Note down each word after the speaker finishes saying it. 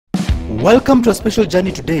Welcome to a special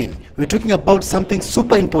journey today. We're talking about something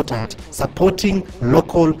super important, supporting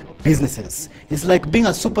local businesses. It's like being a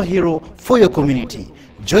superhero for your community.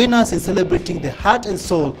 Join us in celebrating the heart and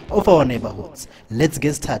soul of our neighborhoods. Let's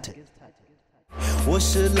get started. 我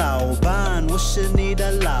是老板，我是你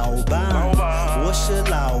的老板，我是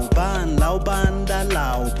老板，老板的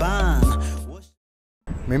老板。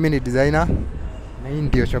Mimi ni designer na hii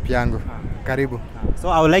ndio shop yangu. Karibu. So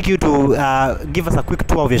I would like you to give us a quick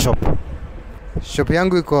tour of your shop. Shop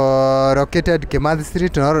yangu iko located Kimathi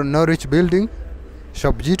Street, Norwich Building,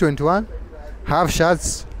 shop G21. Have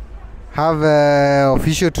shirts, have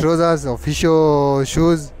official trousers, official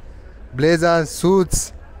shoes, blazers,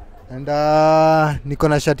 suits, and niko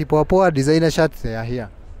na shati poa designer shirts here.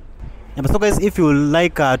 Yeah, so guys, if you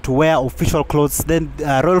like to wear official clothes, then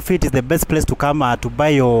Royal Fit is the best place to come to buy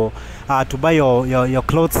your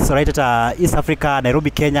clothes right at East Africa, Nairobi,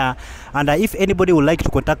 Kenya. And if anybody would like to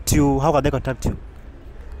contact you, how can they contact you?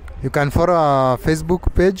 You can follow our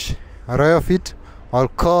Facebook page, Royal Fit, or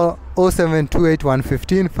call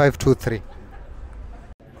 0728115523.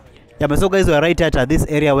 Yeah, but so guys, we are right at this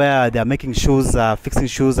area where they are making shoes, fixing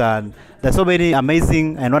shoes, and there's so many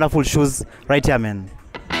amazing and wonderful shoes right here, man.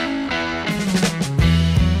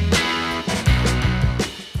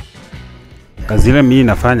 Kazi ile mimi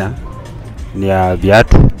nafanya ni ya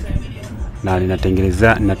viatu na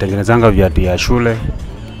ninatengenezanga viatu ya shule,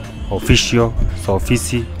 official, so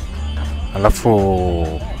ofisi,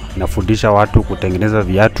 alafu nafundisha watu kutengeneza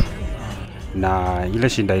viatu. Na ile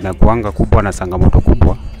shinda inakuanga kubwa na changamoto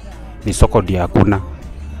kubwa ni soko ndio hakuna.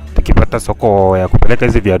 Tukipata soko ya kupeleka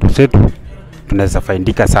hizi viatu zetu tunaweza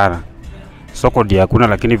faidika sana. Soko ndio hakuna,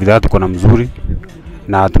 lakini viatu kuna mzuri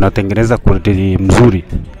na tunatengeneza quality mzuri.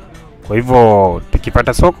 Kwa hivyo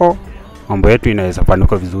tukipata soko mambo yetu inaweza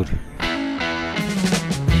panuka vizuri.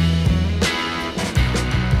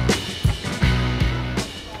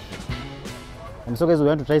 And so guys, we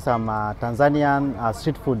want to try some Tanzanian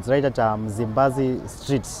street foods right at Mzimbazi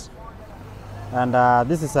streets. And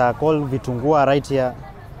this is called vitungua right here.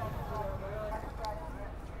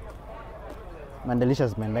 Man,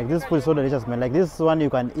 delicious, man. Like this food is so delicious, man. Like this one you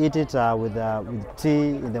can eat it with tea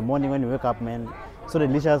in the morning when you wake up, man. So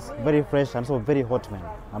delicious, very fresh, and so very hot, man.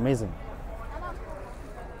 Amazing.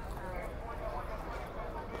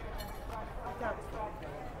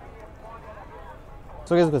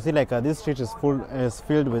 So guys, you can see like this street is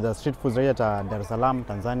filled with street foods right at Dar es Salaam,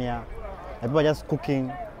 Tanzania. People are just cooking,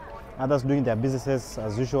 others doing their businesses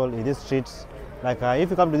as usual in this street. Like if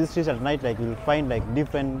you come to this street at night, like you'll find like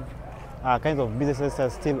different kinds of businesses are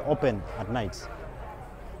still open at night.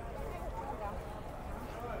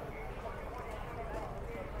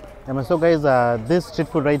 So guys, this street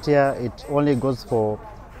food right here, it only goes for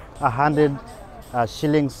 100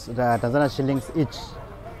 shillings, Tanzania shillings each.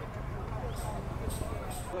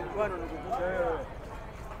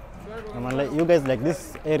 Like you guys, like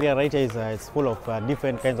this area right here is it's full of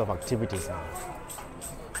different kinds of activities.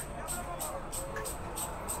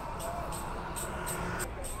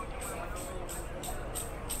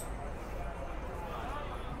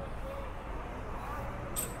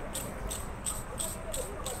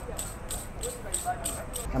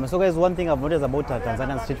 So guys, one thing I've noticed about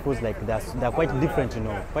Tanzanian street foods, like they're quite different, you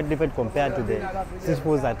know, quite different compared to the street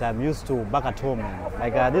foods that I'm used to back at home, man.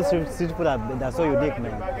 Like this street food, they're so unique,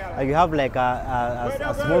 man. Like you have like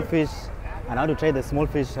a small fish, and I want to try the small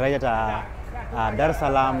fish right at Dar es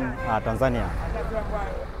Salaam, Tanzania.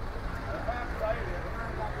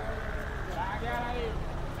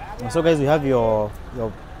 So guys, you have your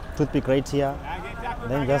toothpick right here,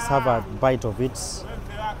 then you just have a bite of it.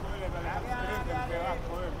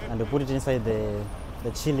 And you put it inside the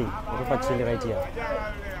chili, the pepper chili right here.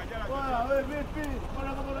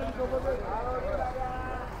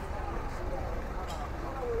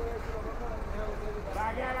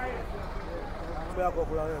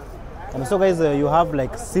 And so guys, you have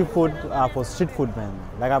like seafood for street food, man.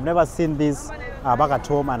 Like I've never seen this back at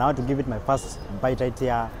home, and I want to give it my first bite right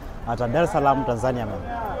here at Dar es Salaam, Tanzania, man.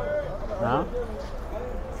 Huh?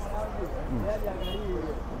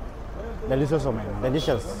 Delicious, man.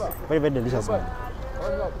 Delicious. Very, very delicious, man.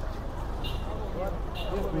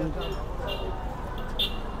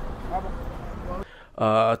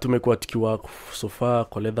 Tumekuwa tukiwork so far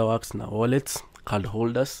kwa leather works na wallets, card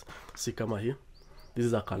holders. See kama here. This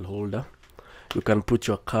is a card holder. You can put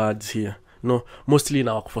your cards here. No, mostly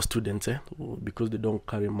now for students, because they don't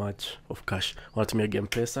carry much of cash. Wanatumia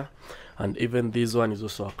M-Pesa. And even this one is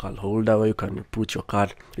also a card holder where you can put your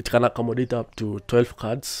card. It can accommodate up to 12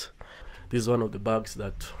 cards. This is one of the bags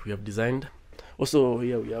that we have designed. Also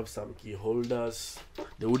here we have some key holders,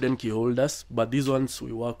 the wooden key holders, but these ones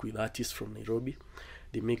we work with artists from Nairobi.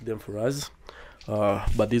 They make them for us,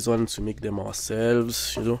 but these ones we make them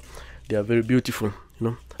ourselves. You know, they are very beautiful. You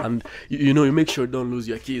know, and you know, you make sure you don't lose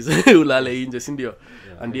your keys. And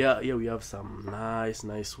here we have some nice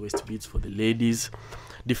waist beads for the ladies,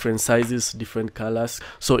 different sizes, different colors.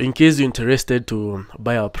 So in case you're interested to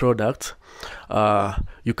buy our product,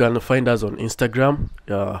 you can find us on Instagram,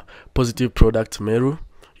 Positive Product Meru.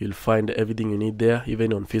 You'll find everything you need there,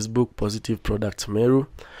 even on Facebook, Positive Product Meru.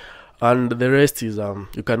 And the rest is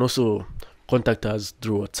you can also contact us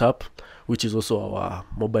through WhatsApp, which is also our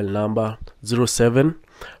mobile number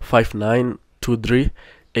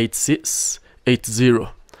 0759238680.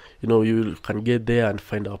 You know, you can get there and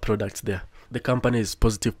find our products there. The company is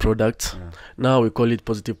Positive Products. Yeah. Now we call it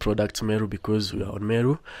Positive Products Meru because we are on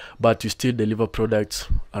Meru, but we still deliver products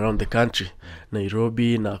around the country.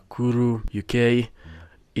 Nairobi, Nakuru, UK,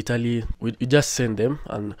 Italy. We just send them,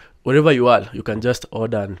 and wherever you are, you can just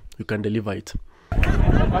order and you can deliver it.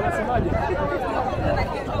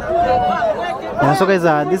 Yeah, so guys,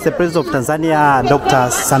 this is the President of Tanzania, Dr.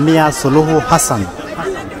 Samia Suluhu Hassan.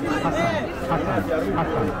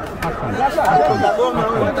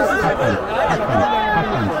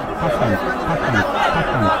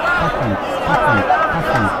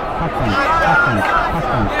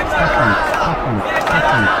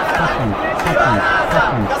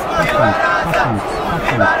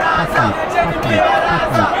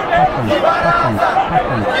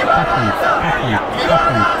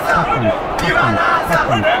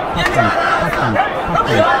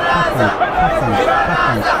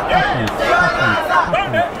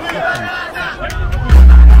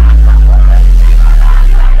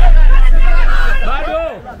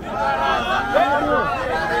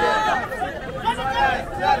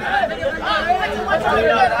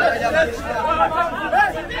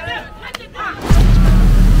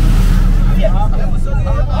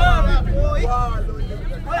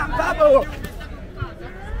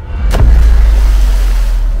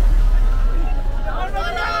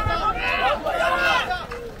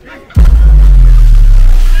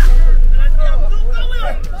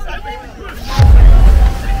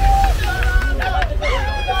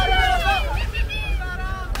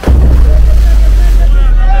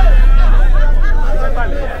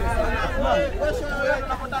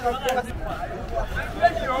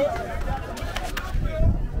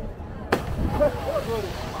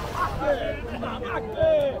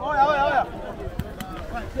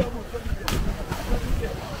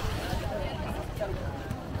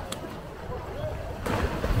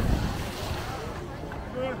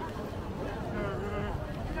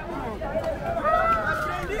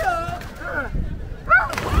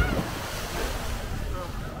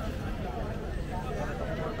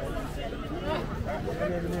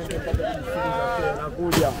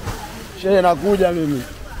 Shehe nakuja mimi.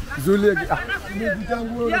 Zulie mimi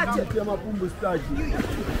tangu wewe unamtia mapumbu staki.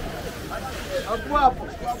 Hapo.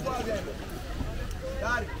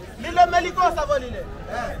 Lile melikosa bwana lile.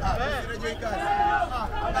 Rejea kazi.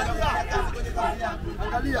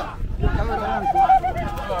 Angalia. Kamera yangu.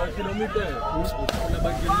 Kilomita.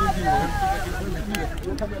 Unabaki nyingi wewe.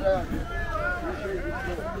 Kamera yangu.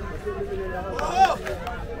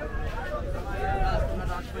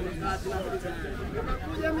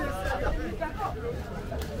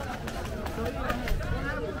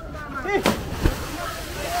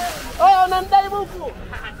 Oh, nandai buku.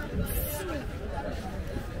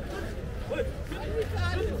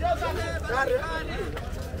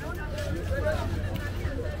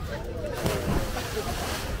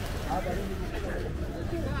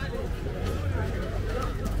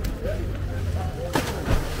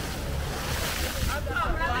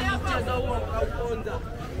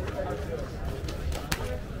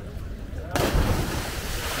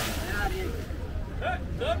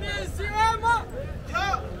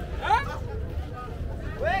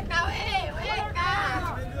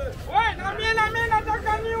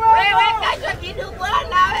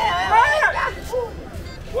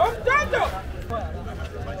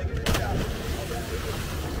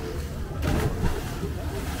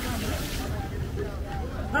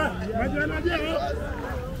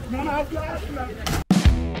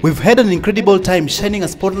 We've had an incredible time shining a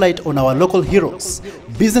spotlight on our local heroes,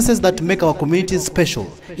 businesses that make our communities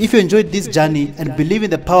special. If you enjoyed this journey and believe in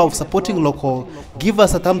the power of supporting local, give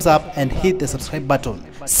us a thumbs up and hit the subscribe button.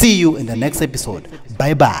 See you in the next episode.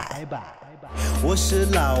 Bye bye. 我是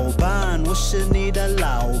老板，我是你的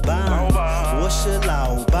老板，我是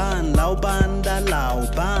老板，老板的老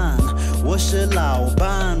板，我是老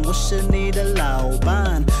板，我是你的老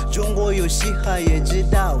板。中玩过游戏哈也知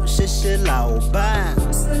道，谢谢老板。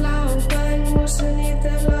我是老板，我是你的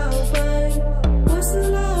老板。我是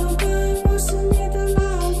老板，我是你的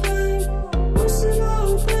老板。我是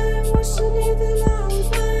老板，我是你的老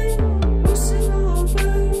板。我是老板，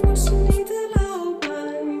我是你的老板。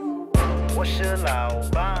我是老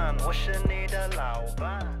板，我是你的老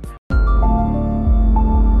板。